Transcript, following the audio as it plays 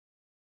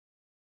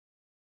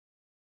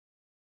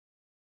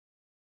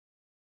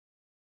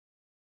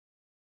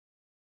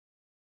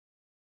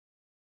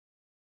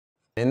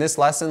In this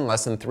lesson,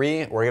 lesson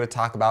 3, we're going to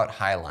talk about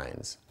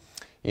highlines.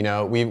 You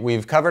know,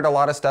 we've covered a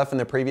lot of stuff in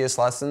the previous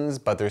lessons,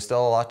 but there's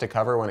still a lot to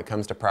cover when it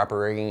comes to proper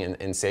rigging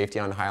and safety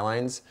on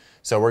highlines.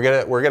 So we're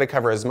gonna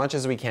cover as much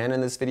as we can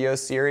in this video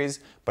series,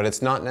 but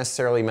it's not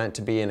necessarily meant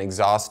to be an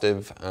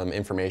exhaustive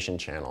information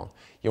channel.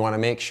 You want to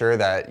make sure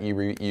that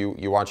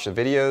you watch the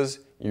videos,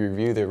 you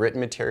review the written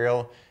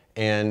material,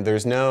 and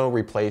there's no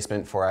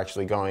replacement for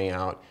actually going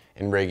out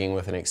and rigging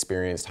with an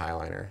experienced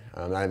highliner.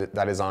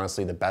 That is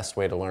honestly the best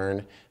way to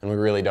learn, and we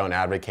really don't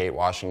advocate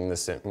watching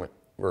this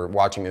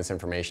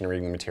information,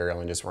 reading the material,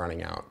 and just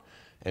running out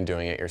and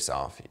doing it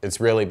yourself. It's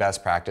really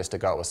best practice to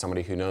go out with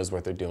somebody who knows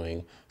what they're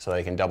doing so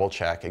they can double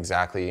check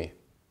exactly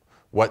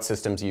what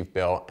systems you've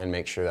built and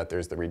make sure that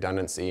there's the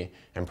redundancy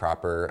and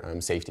proper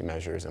safety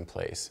measures in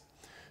place.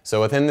 So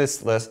within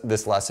this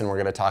lesson, we're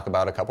going to talk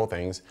about a couple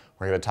things.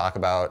 We're going to talk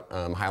about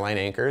highline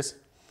anchors.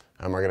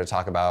 We're going to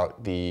talk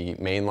about the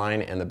main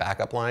line and the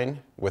backup line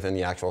within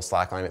the actual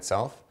slack line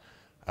itself.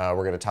 We're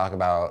going to talk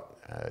about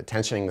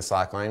tensioning the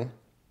slack line,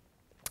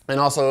 and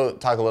also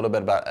talk a little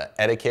bit about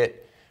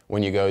etiquette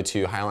when you go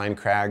to highline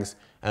crags,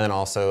 and then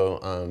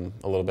also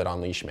a little bit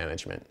on leash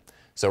management.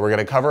 So we're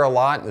going to cover a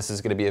lot. This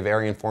is going to be a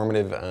very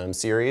informative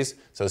series,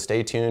 so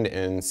stay tuned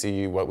and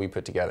see what we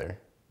put together.